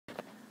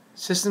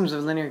Systems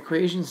of linear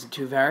equations in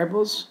two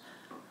variables.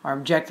 Our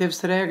objectives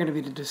today are going to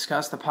be to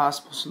discuss the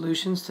possible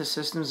solutions to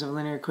systems of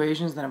linear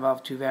equations that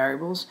involve two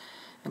variables,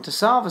 and to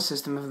solve a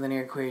system of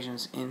linear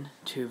equations in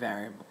two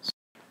variables.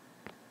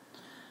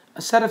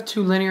 A set of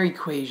two linear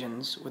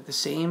equations with the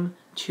same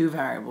two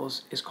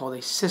variables is called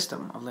a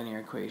system of linear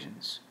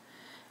equations.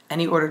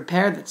 Any ordered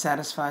pair that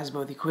satisfies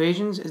both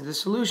equations is the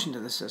solution to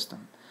the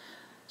system.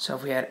 So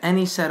if we had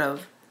any set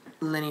of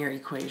linear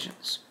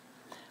equations.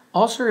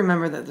 Also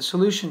remember that the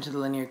solution to the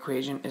linear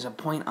equation is a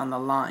point on the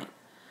line.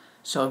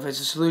 So if it's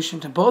a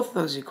solution to both of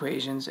those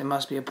equations, it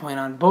must be a point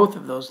on both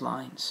of those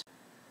lines.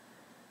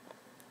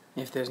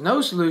 If there's no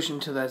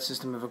solution to that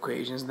system of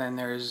equations, then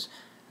there's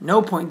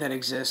no point that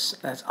exists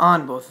that's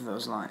on both of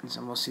those lines.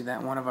 And we'll see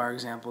that in one of our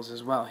examples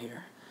as well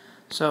here.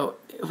 So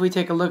if we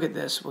take a look at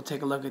this, we'll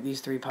take a look at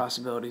these three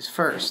possibilities.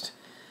 First,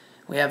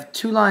 we have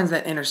two lines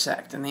that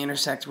intersect, and they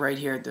intersect right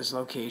here at this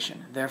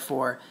location.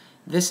 Therefore,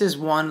 this is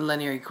one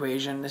linear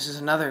equation, this is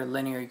another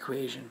linear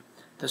equation.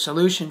 The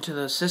solution to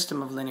the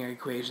system of linear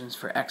equations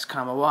for x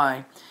comma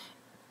y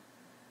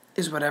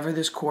is whatever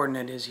this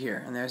coordinate is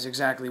here, and there's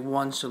exactly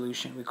one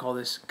solution. We call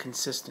this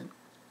consistent.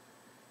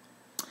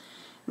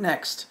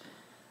 Next,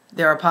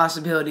 there are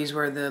possibilities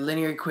where the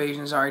linear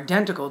equations are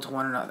identical to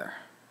one another.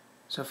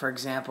 So for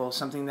example,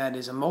 something that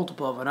is a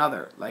multiple of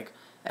another, like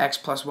x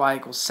plus y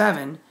equals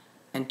 7,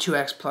 and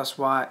 2x plus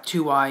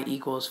 2y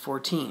equals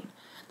 14.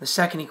 The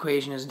second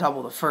equation is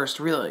double the first,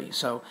 really.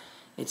 So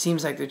it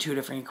seems like they're two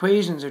different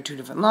equations or two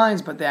different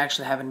lines, but they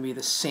actually happen to be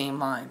the same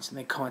lines, and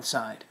they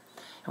coincide.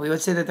 And we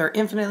would say that there are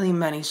infinitely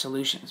many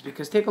solutions,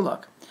 because take a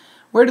look.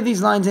 Where do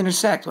these lines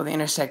intersect? Well, they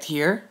intersect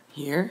here,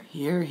 here,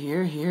 here,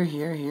 here, here,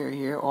 here, here,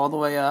 here, all the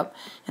way up,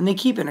 and they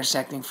keep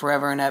intersecting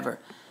forever and ever,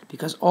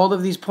 because all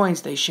of these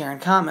points they share in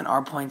common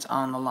are points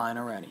on the line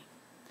already.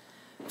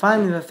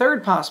 Finally, the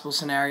third possible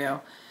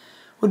scenario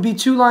would be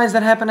two lines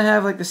that happen to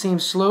have like the same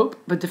slope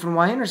but different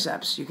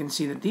y-intercepts. You can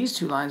see that these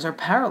two lines are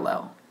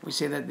parallel. We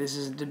say that this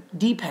is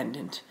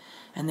dependent,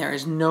 and there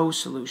is no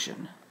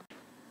solution.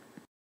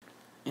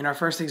 In our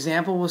first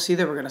example, we'll see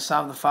that we're going to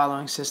solve the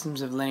following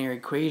systems of linear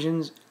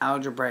equations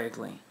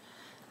algebraically.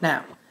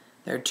 Now,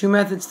 there are two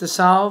methods to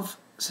solve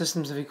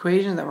systems of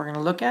equations that we're going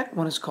to look at.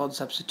 One is called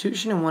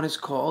substitution and one is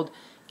called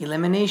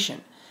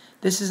elimination.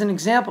 This is an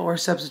example where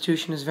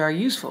substitution is very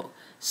useful,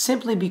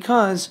 simply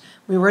because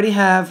we already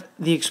have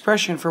the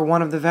expression for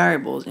one of the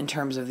variables in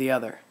terms of the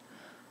other.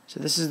 So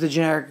this is the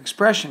generic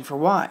expression for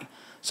y.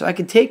 So I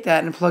could take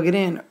that and plug it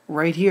in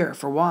right here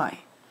for y.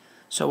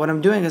 So what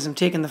I'm doing is I'm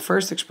taking the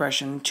first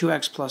expression,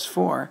 2x plus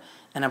 4,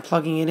 and I'm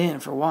plugging it in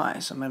for y.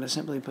 So I'm going to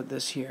simply put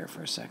this here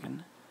for a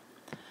second.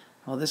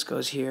 Well, this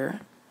goes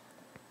here,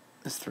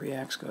 this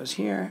 3x goes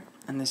here,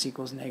 and this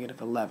equals negative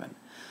 11.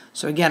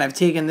 So again, I've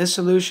taken this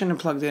solution and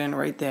plugged it in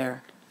right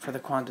there for the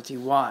quantity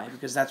y,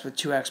 because that's what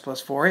 2x plus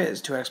 4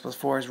 is. 2x plus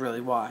 4 is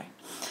really y.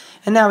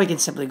 And now we can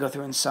simply go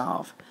through and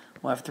solve.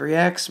 We'll have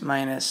 3x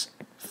minus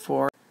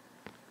 4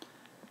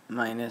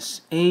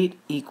 minus 8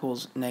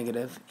 equals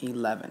negative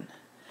 11.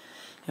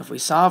 If we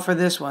solve for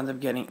this, we'll end up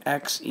getting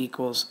x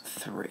equals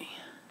 3.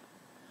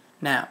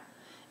 Now,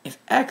 if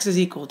x is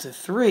equal to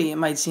 3, it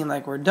might seem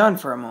like we're done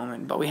for a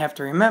moment, but we have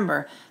to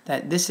remember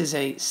that this is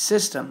a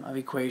system of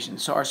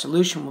equations. So our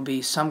solution will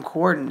be some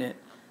coordinate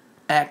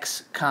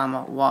x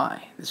comma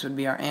y. This would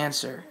be our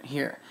answer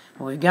here.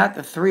 Well, we've got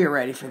the 3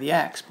 already for the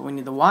x, but we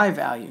need the y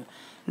value.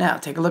 Now,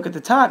 take a look at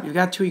the top. You've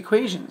got two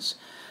equations.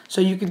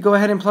 So you could go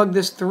ahead and plug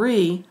this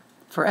 3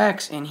 for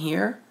x in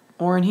here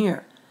or in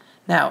here.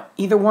 Now,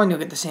 either one you'll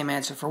get the same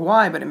answer for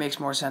y, but it makes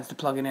more sense to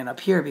plug it in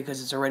up here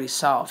because it's already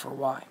solved for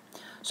y.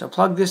 So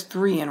plug this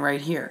 3 in right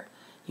here.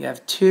 You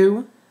have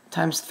 2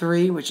 times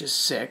 3, which is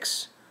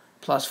 6,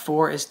 plus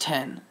 4 is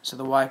 10. So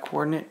the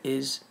y-coordinate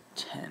is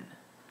 10.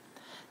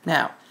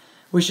 Now,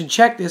 we should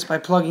check this by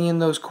plugging in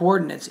those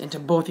coordinates into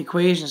both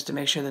equations to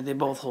make sure that they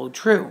both hold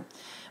true.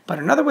 But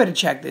another way to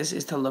check this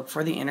is to look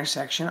for the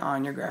intersection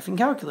on your graphing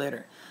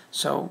calculator.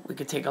 So we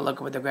could take a look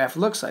at what the graph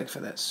looks like for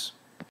this.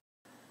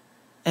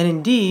 And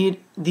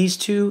indeed, these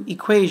two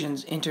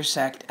equations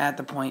intersect at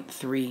the point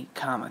 3,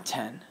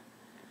 10.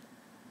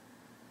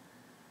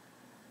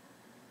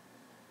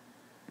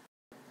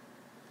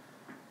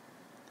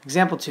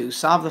 Example 2.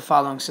 Solve the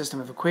following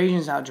system of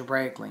equations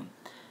algebraically.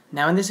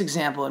 Now in this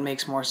example, it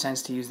makes more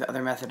sense to use the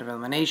other method of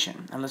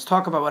elimination. And let's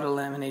talk about what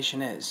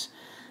elimination is.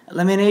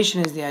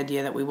 Elimination is the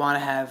idea that we want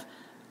to have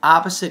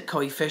opposite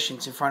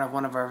coefficients in front of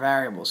one of our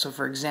variables. So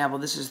for example,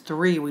 this is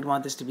 3, we'd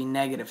want this to be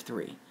negative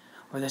 3.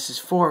 Or this is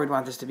 4, we'd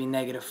want this to be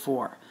negative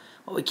 4.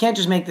 Well, we can't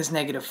just make this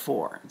negative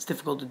 4. It's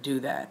difficult to do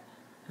that.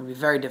 It would be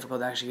very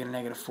difficult to actually get a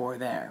negative 4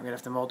 there. We'd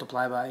have to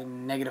multiply by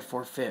negative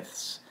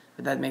 4/5.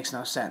 But that makes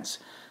no sense.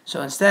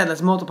 So instead,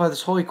 let's multiply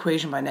this whole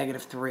equation by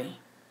negative 3.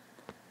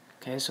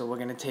 Okay, so we're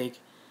going to take,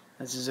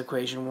 this is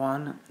equation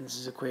 1, this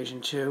is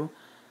equation 2.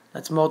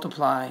 Let's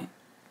multiply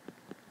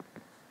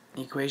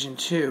equation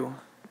 2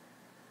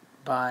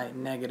 by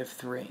negative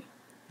 3.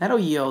 That'll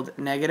yield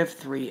negative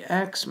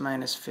 3x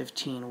minus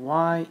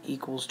 15y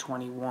equals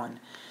 21.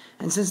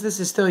 And since this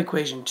is still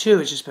equation 2,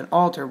 it's just been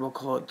altered, we'll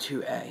call it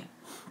 2a.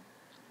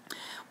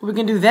 What we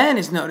can do then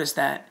is notice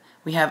that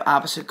we have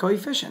opposite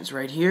coefficients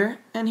right here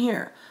and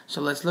here.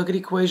 So let's look at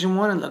equation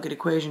 1 and look at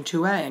equation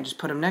 2a and just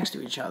put them next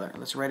to each other.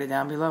 Let's write it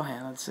down below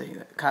hand. Let's see.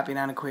 Copy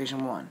down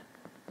equation 1.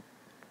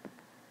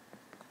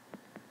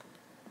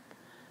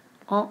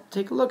 Well,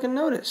 take a look and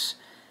notice.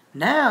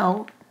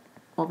 Now,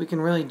 what we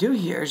can really do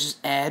here is just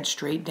add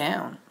straight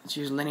down. Let's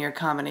use linear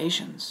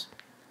combinations.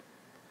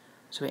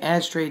 So we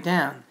add straight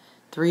down.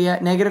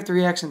 Negative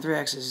 3x and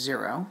 3x is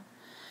 0.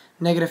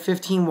 Negative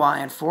 15y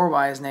and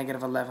 4y is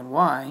negative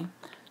 11y.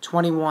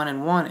 21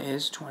 and 1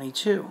 is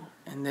 22.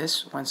 And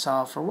this, when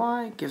solved for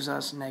y, gives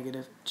us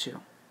negative 2.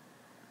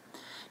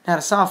 Now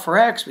to solve for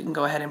x, we can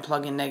go ahead and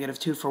plug in negative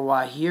 2 for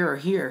y here or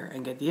here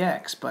and get the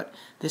x. But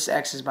this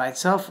x is by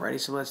itself already,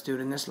 so let's do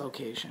it in this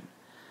location.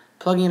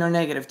 Plugging in our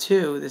negative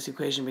 2, this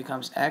equation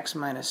becomes x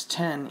minus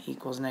 10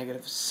 equals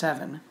negative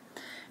 7.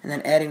 And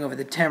then adding over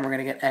the 10, we're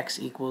going to get x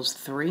equals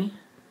 3.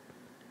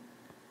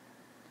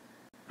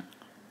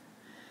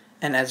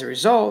 And as a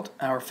result,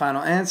 our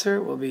final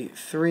answer will be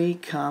 3,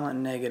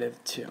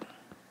 negative 2.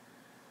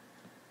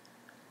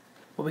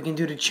 What we can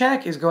do to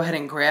check is go ahead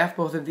and graph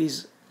both of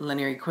these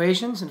linear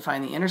equations and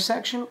find the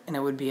intersection, and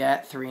it would be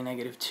at 3,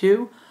 negative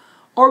 2.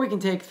 Or we can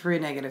take 3,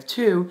 negative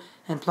 2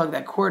 and plug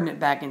that coordinate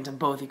back into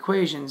both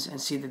equations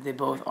and see that they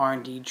both are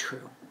indeed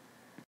true.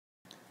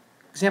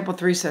 Example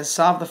 3 says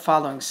solve the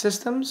following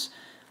systems.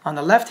 On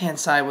the left-hand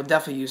side, we'll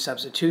definitely use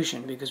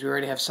substitution because we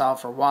already have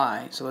solved for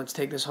y. So let's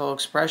take this whole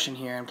expression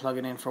here and plug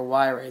it in for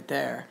y right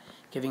there,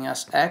 giving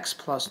us x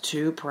plus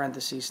 2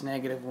 parentheses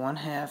negative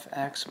 1/2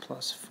 x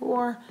plus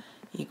 4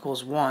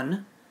 equals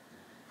 1.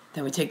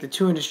 Then we take the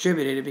 2 and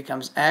distribute it. It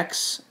becomes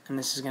x, and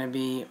this is going to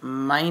be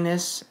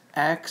minus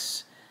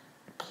x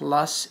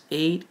plus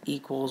 8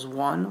 equals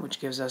 1, which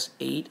gives us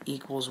 8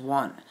 equals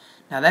 1.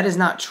 Now that is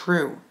not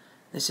true.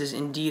 This is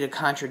indeed a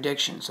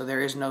contradiction, so there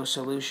is no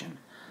solution.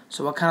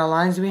 So what kind of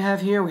lines do we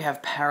have here? We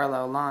have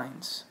parallel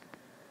lines.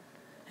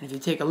 And if you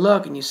take a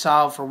look and you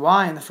solve for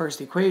y in the first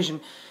equation,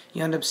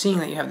 you end up seeing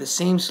that you have the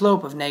same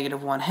slope of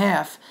negative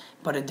 1/2,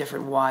 but a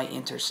different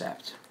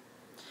y-intercept.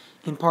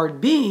 In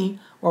part B,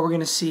 what we're going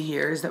to see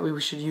here is that we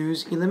should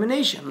use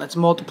elimination. Let's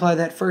multiply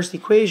that first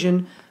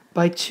equation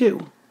by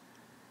 2.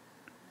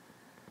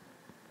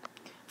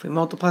 If we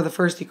multiply the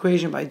first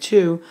equation by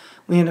 2,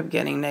 we end up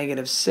getting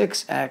negative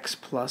 6x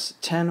plus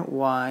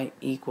 10y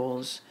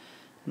equals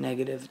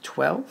negative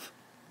 12.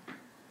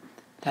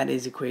 That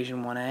is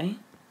equation 1a.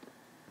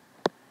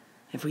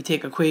 If we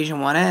take equation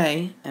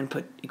 1a and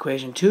put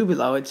equation 2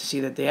 below it to see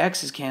that the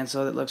x's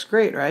cancel, it looks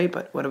great, right?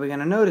 But what are we going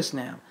to notice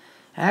now?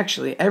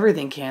 Actually,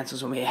 everything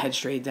cancels when we add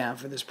straight down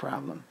for this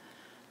problem.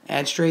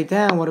 Add straight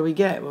down, what do we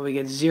get? Well, we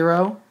get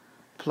 0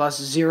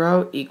 plus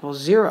 0 equals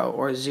 0,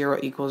 or 0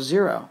 equals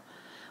 0.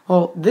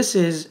 Well, this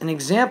is an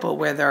example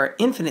where there are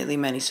infinitely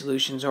many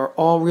solutions, or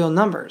all real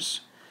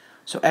numbers.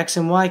 So x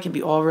and y can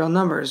be all real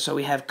numbers, so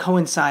we have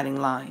coinciding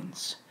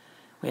lines.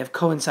 We have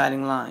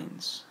coinciding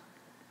lines.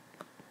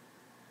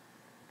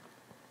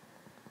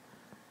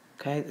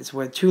 Okay, it's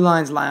where two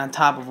lines lie on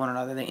top of one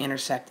another. They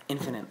intersect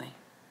infinitely.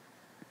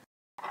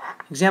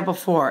 Example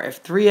 4,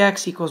 if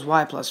 3x equals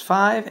y plus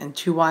 5 and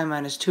 2y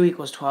minus 2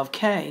 equals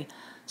 12k,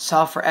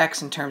 solve for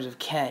x in terms of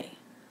k.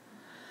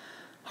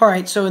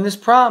 Alright, so in this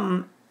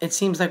problem, it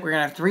seems like we're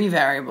going to have 3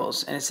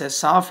 variables, and it says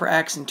solve for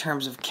x in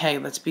terms of k.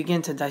 Let's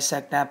begin to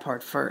dissect that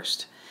part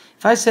first.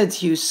 If I said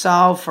to you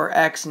solve for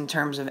x in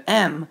terms of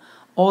m,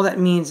 all that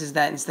means is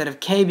that instead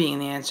of k being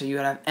the answer, you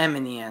would have m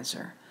in the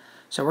answer.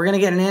 So we're going to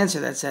get an answer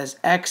that says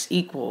x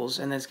equals,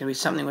 and there's going to be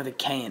something with a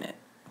k in it.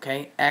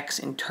 Okay, x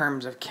in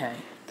terms of k.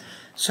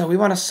 So we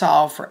want to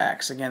solve for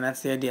x. Again,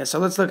 that's the idea. So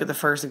let's look at the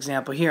first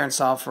example here and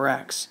solve for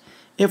x.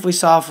 If we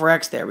solve for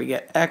x there, we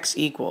get x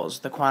equals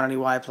the quantity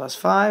y plus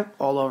 5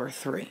 all over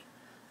 3.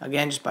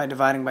 Again, just by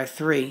dividing by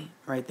 3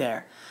 right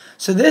there.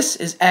 So this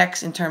is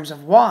x in terms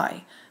of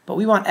y, but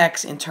we want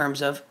x in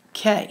terms of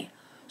k.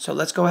 So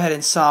let's go ahead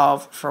and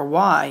solve for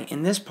y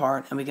in this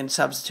part, and we can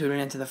substitute it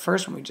into the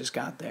first one we just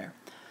got there.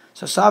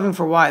 So solving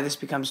for y, this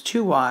becomes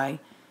 2y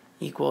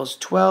equals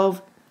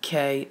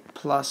 12k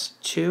plus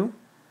 2.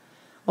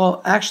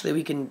 Well, actually,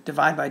 we can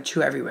divide by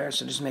 2 everywhere,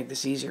 so just make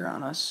this easier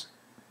on us.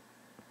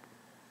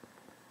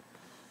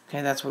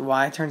 Okay, that's what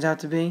y turns out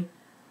to be.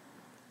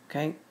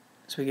 Okay,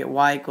 so we get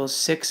y equals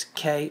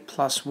 6k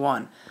plus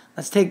 1.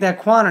 Let's take that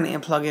quantity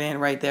and plug it in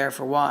right there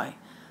for y.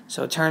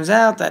 So it turns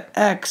out that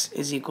x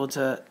is equal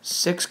to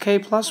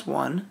 6k plus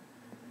 1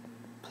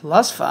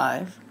 plus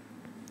 5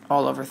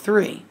 all over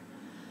 3.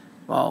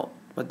 Well,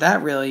 what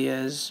that really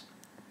is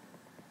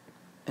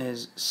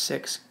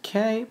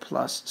 6k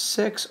plus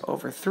 6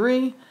 over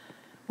 3,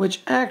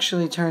 which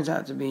actually turns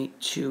out to be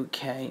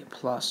 2k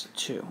plus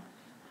 2.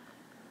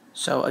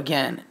 So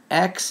again,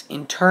 x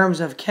in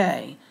terms of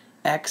k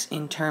is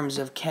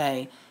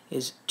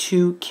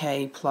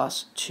 2k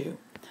plus 2.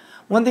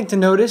 One thing to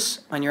notice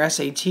on your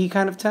SAT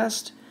kind of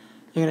test,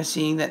 you're going to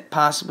see that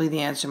possibly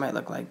the answer might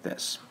look like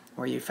this,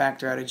 where you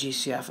factor out a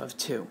GCF of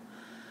 2.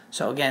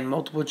 So again,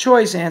 multiple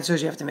choice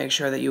answers, you have to make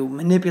sure that you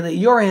manipulate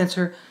your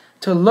answer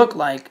to look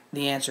like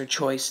the answer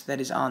choice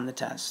that is on the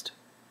test.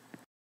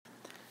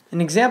 In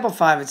example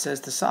 5, it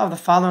says to solve the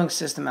following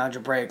system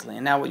algebraically.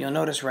 And now what you'll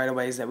notice right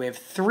away is that we have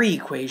 3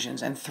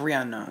 equations and 3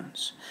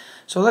 unknowns.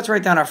 So let's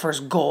write down our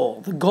first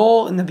goal. The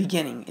goal in the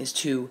beginning is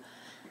to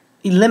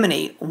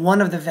eliminate one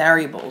of the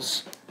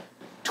variables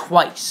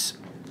twice.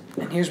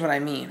 And here's what I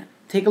mean.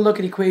 Take a look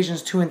at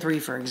equations 2 and 3,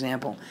 for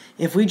example.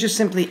 If we just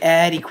simply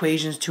add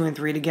equations 2 and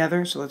 3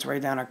 together, so let's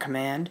write down our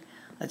command.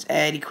 Let's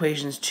add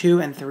equations 2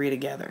 and 3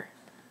 together.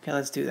 Okay,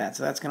 let's do that.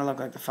 So that's going to look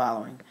like the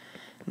following.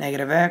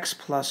 Negative x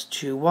plus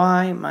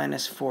 2y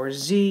minus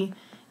 4z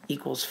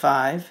equals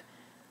 5.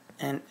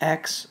 And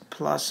x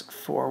plus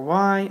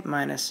 4y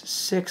minus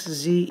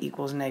 6z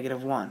equals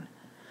negative 1.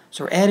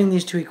 So we're adding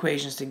these 2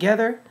 equations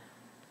together.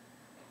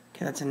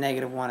 Okay, that's a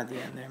negative 1 at the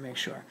end there, make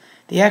sure.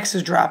 The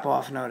x's drop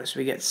off, notice.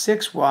 We get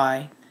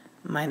 6y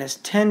minus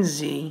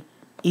 10z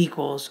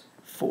equals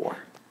 4.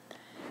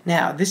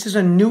 Now, this is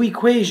a new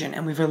equation,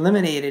 and we've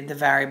eliminated the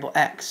variable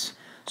x.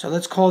 So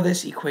let's call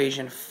this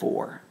equation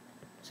 4,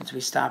 since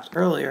we stopped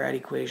earlier at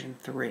equation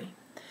 3.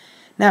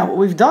 Now, what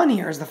we've done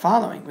here is the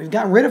following. We've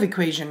gotten rid of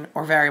equation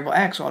or variable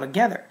x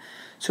altogether.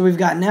 So we've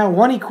got now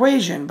one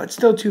equation, but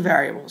still 2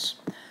 variables.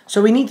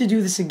 So we need to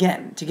do this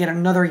again to get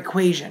another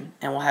equation,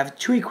 and we'll have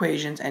 2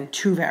 equations and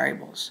 2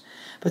 variables.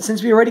 But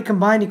since we already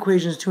combined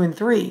equations 2 and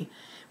 3,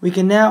 we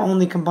can now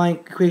only combine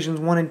equations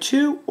 1 and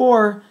 2,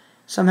 or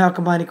somehow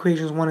combine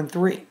equations 1 and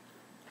 3.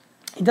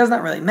 It does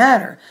not really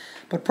matter,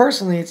 but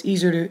personally it's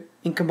easier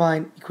to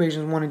combine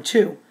equations 1 and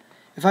 2.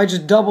 If I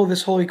just double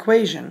this whole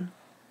equation,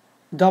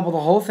 double the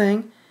whole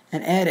thing,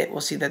 and add it,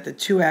 we'll see that the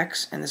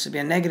 2x, and this would be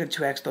a negative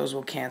 2x, those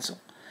will cancel.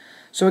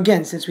 So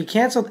again, since we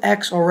canceled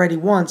x already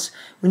once,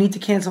 we need to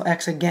cancel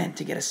x again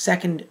to get a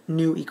second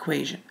new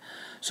equation.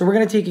 So we're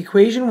going to take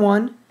equation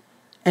 1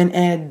 and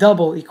add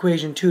double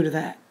equation 2 to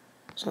that.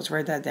 So let's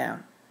write that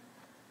down.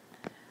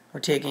 We're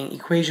taking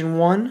equation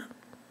 1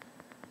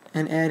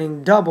 and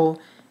adding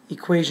double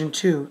equation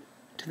 2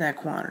 to that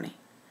quantity.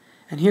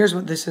 And here's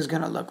what this is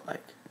going to look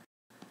like.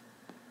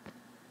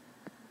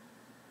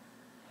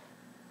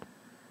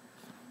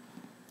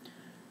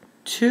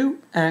 Two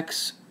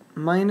x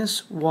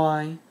minus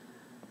y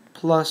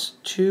plus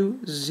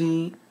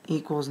 2z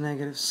equals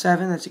negative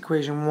 7. That's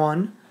equation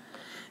 1.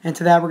 And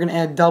to that we're going to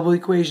add double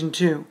equation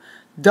 2.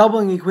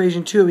 Doubling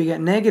equation 2, we get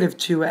negative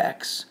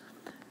 2x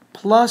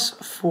plus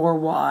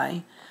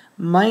 4y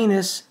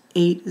minus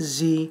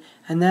 8z,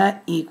 and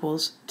that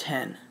equals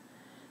 10.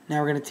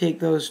 Now we're going to take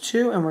those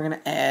 2 and we're going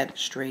to add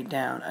straight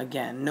down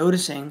again,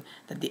 noticing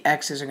that the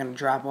x's are going to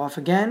drop off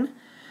again.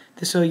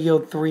 This will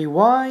yield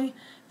 3y.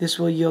 This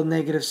will yield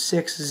negative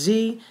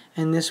 6z,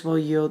 and this will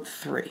yield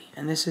 3.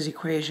 And this is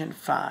equation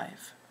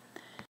 5.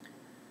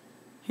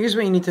 Here's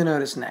what you need to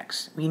notice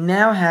next. We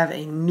now have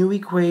a new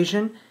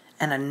equation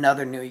and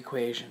another new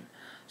equation.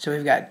 So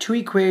we've got 2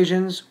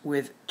 equations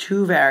with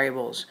 2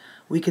 variables.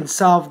 We can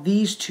solve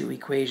these 2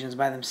 equations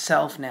by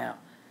themselves now,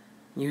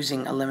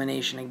 using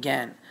elimination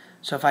again.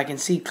 So if I can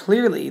see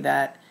clearly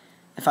that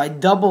if I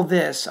double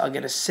this, I'll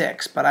get a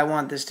 6, but I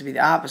want this to be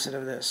the opposite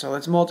of this. So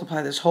let's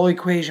multiply this whole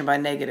equation by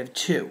negative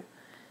 2.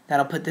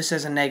 That'll put this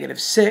as a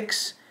negative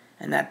 6,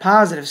 and that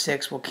positive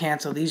 6 will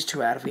cancel these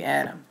 2 out if we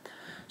add them.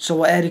 So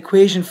we'll add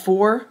equation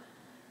 4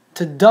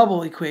 to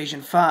double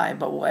equation 5,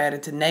 but we'll add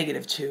it to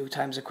negative 2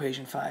 times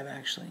equation 5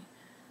 actually.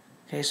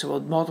 Okay, so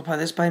we'll multiply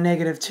this by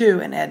negative 2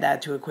 and add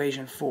that to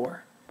equation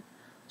 4.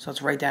 So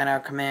let's write down our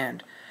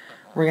command.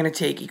 We're going to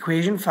take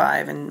equation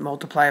 5 and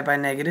multiply it by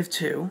negative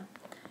 2,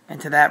 and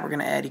to that we're going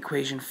to add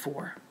equation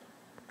 4.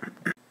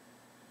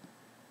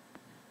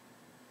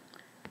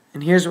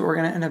 And here's what we're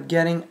going to end up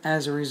getting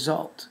as a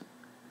result.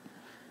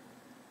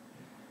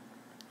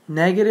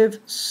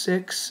 Negative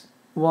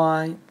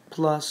 6y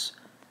plus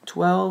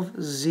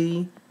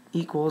 12z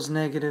equals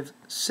negative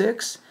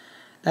 6.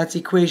 That's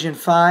equation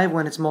 5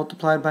 when it's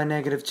multiplied by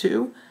negative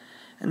 2.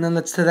 And then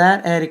let's to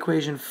that add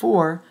equation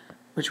 4,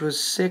 which was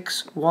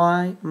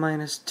 6y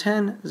minus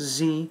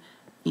 10z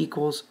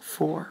equals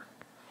 4.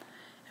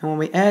 And when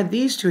we add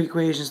these 2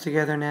 equations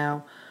together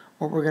now,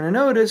 what we're going to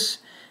notice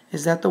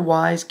is that the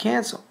y's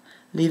cancel,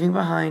 leaving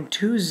behind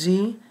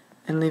 2z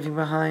and leaving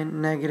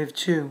behind negative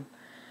 2.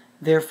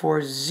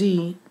 Therefore,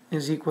 z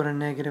is equal to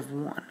negative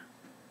 1.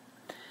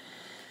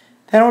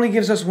 That only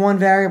gives us one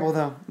variable,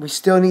 though. We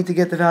still need to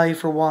get the value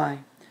for y.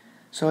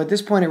 So at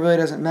this point, it really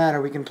doesn't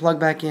matter. We can plug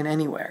back in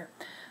anywhere.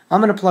 I'm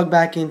going to plug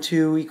back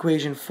into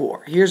equation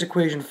 4. Here's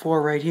equation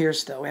 4 right here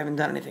still. We haven't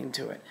done anything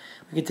to it.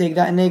 We can take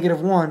that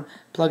negative 1,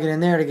 plug it in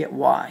there to get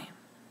y.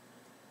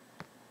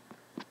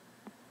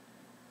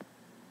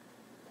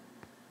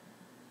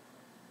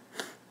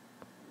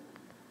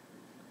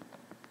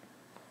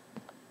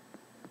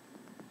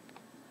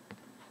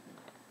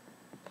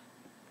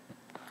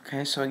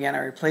 Okay, so again, I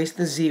replace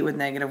the z with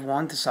negative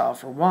 1 to solve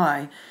for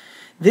y.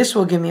 This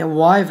will give me a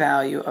y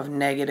value of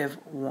negative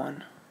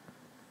 1.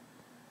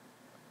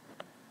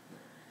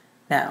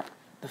 Now,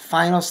 the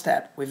final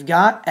step. We've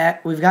got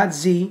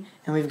z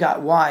and we've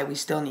got y. We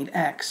still need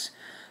x.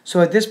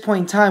 So at this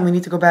point in time, we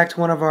need to go back to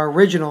one of our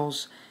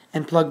originals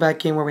and plug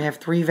back in where we have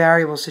 3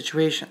 variable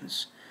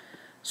situations.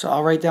 So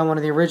I'll write down one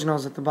of the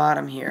originals at the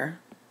bottom here.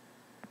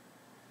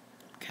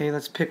 Okay,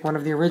 let's pick one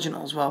of the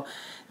originals. Well,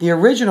 the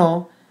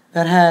original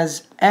that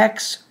has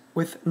x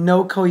with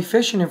no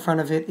coefficient in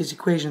front of it is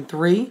equation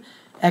 3.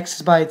 X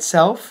is by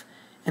itself,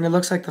 and it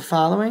looks like the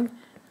following.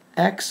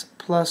 X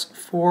plus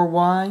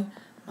 4y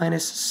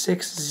minus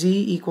 6z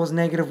equals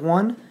negative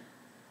 1.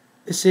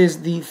 This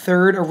is the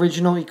third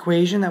original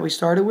equation that we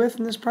started with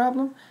in this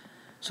problem.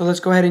 So let's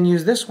go ahead and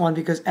use this one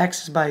because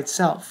x is by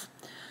itself.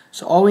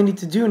 So all we need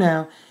to do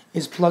now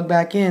is plug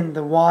back in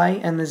the y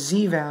and the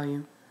z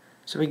value.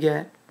 So we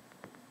get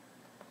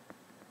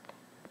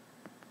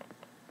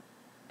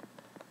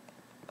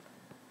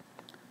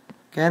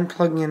again,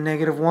 plugging in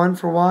negative 1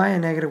 for y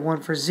and negative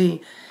 1 for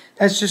z.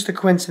 That's just a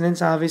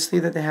coincidence, obviously,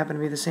 that they happen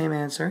to be the same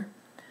answer.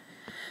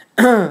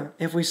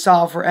 If we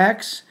solve for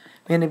x,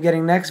 we end up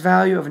getting next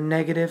value of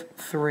negative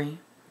 3.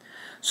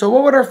 So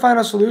what would our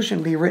final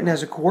solution be written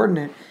as a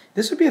coordinate?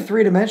 This would be a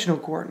three-dimensional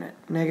coordinate.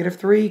 Negative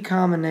 3,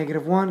 comma,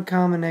 negative 1,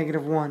 comma,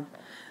 negative 1.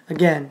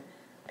 Again,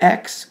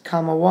 x,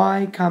 comma,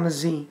 y, comma,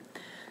 z.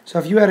 So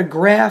if you had a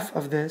graph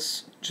of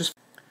this,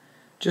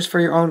 just for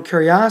your own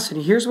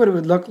curiosity, here's what it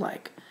would look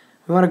like.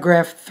 We want to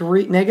graph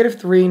negative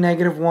 3,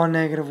 negative 1,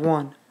 negative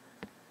 1.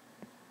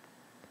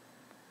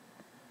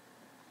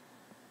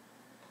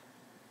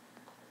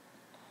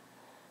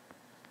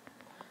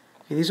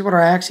 Okay, these are what our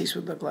axes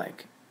would look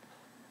like.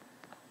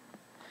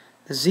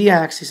 The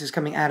z-axis is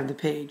coming out of the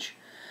page.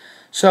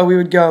 So we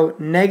would go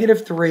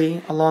negative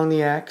 3 along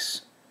the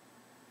x,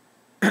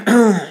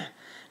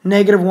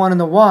 negative 1 in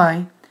the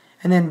y,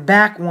 and then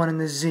back 1 in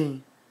the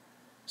z.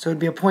 So it would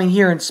be a point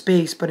here in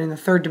space, but in the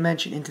third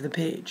dimension into the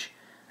page.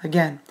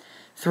 Again,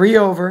 3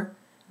 over,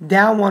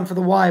 down 1 for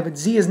the y, but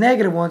z is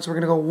negative 1, so we're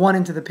going to go 1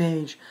 into the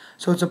page.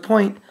 So it's a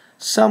point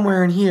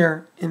somewhere in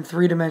here in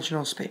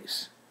three-dimensional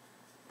space.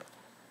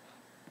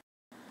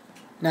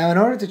 Now, in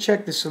order to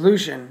check the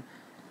solution,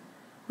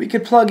 we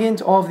could plug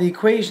into all of the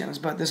equations,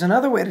 but there's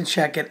another way to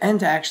check it and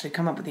to actually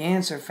come up with the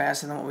answer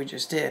faster than what we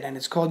just did, and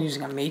it's called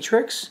using a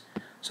matrix.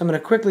 So I'm going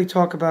to quickly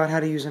talk about how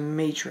to use a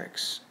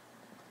matrix.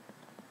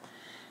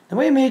 The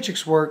way a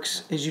matrix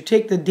works is you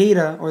take the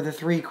data, or the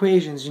three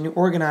equations, and you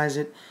organize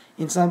it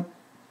in some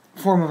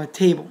form of a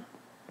table.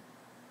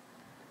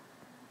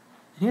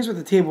 And here's what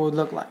the table would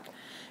look like.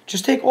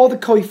 Just take all the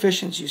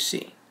coefficients you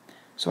see.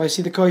 So I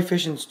see the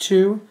coefficients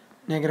 2,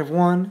 negative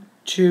 1,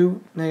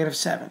 2, negative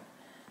 7.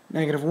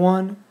 Negative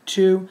 1,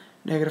 2,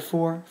 negative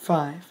 4,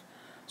 5.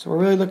 So we're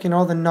really looking at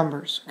all the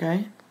numbers,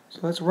 okay? So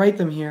let's write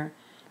them here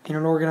in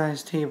an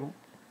organized table.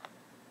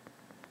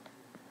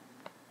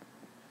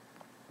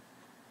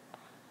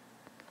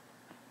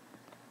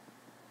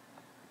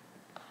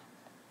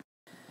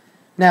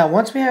 Now,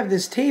 once we have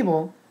this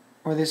table,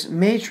 or this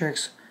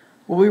matrix,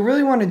 what we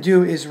really want to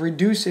do is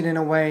reduce it in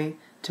a way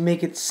to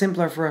make it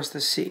simpler for us to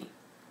see.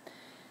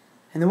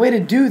 And the way to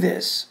do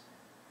this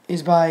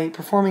is by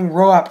performing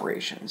row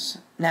operations.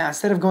 Now,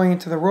 instead of going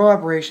into the row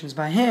operations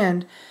by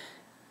hand,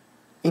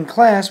 in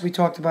class we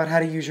talked about how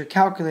to use your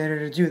calculator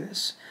to do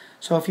this.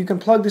 So if you can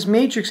plug this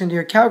matrix into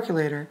your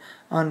calculator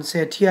on,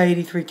 say, a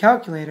TI-83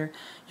 calculator,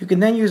 you can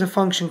then use a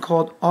function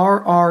called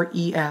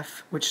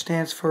RREF, which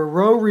stands for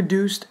Row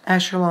Reduced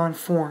Echelon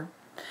Form.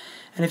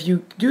 And if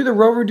you do the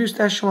row reduced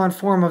echelon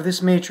form of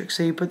this matrix,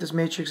 say you put this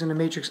matrix into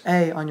matrix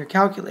A on your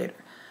calculator,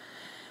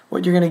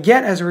 what you're going to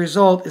get as a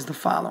result is the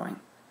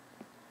following.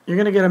 You're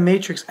going to get a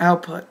matrix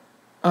output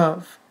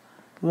of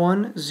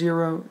 1,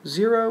 0,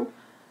 0,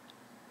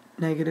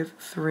 negative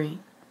 3,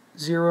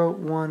 0,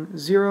 1,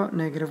 0,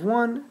 negative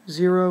 1,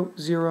 0,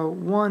 0,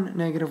 1,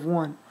 negative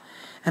 1.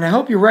 And I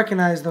hope you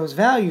recognize those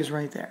values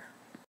right there.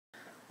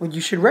 What you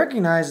should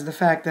recognize is the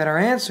fact that our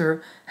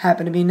answer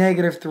happened to be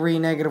negative 3,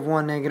 negative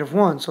 1, negative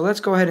 1. So let's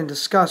go ahead and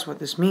discuss what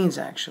this means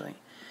actually.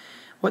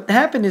 What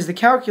happened is the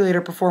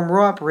calculator performed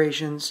row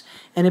operations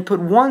and it put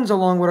ones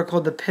along what are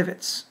called the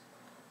pivots.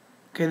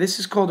 Okay, this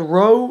is called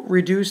row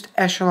reduced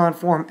echelon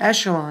form.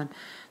 Echelon,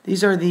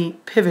 these are the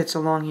pivots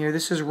along here.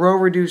 This is row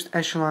reduced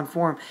echelon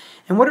form.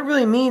 And what it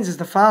really means is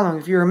the following.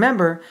 If you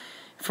remember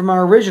from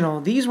our original,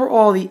 these were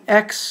all the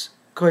x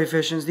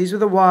coefficients, these were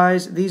the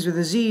y's, these were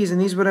the z's, and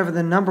these whatever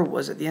the number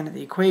was at the end of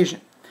the equation.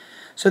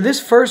 So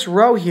this first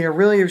row here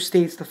really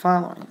states the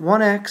following.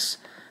 1x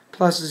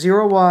plus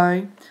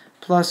 0y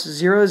plus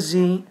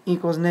 0z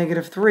equals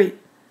negative 3,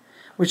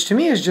 which to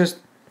me is just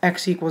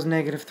x equals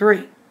negative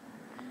 3.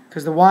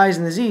 Because the y's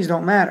and the z's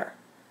don't matter.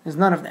 There's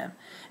none of them.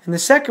 And the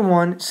second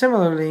one,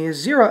 similarly,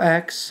 is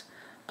 0x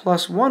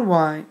plus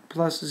 1y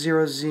plus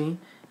 0z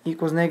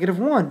equals negative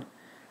 1.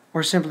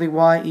 Or simply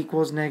y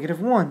equals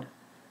negative 1.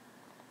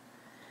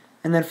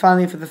 And then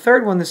finally, for the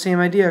third one, the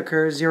same idea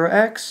occurs.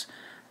 0x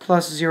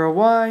plus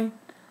 0y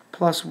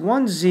plus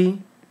 1z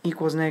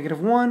equals negative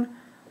 1.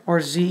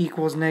 Or z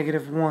equals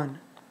negative 1.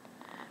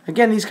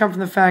 Again, these come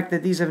from the fact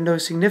that these have no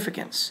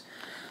significance.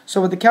 So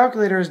what the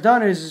calculator has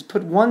done is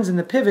put ones in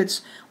the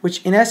pivots,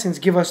 which in essence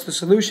give us the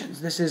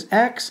solutions. This is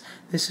x,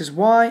 this is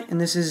y, and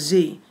this is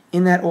z,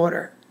 in that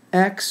order.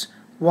 X,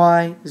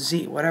 y,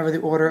 z, whatever the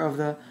order of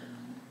the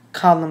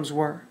columns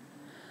were.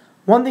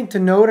 One thing to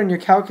note on your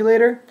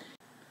calculator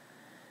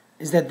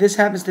is that this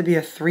happens to be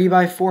a 3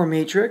 by 4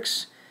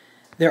 matrix.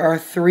 There are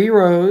 3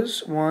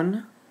 rows,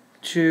 1,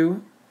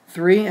 2,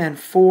 3, and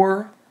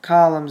 4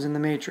 columns in the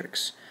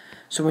matrix.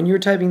 So when you were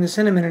typing this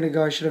in a minute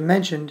ago, I should have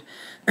mentioned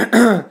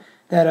that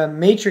a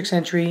matrix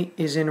entry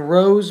is in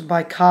rows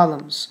by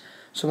columns.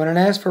 So when it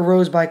asks for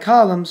rows by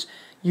columns,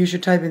 you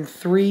should type in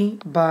 3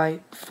 by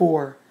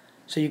 4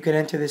 so you could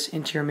enter this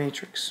into your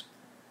matrix.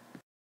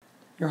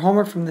 Your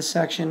homework from this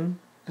section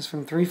is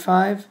from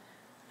 3.5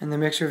 and the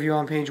mixed review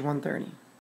on page 130.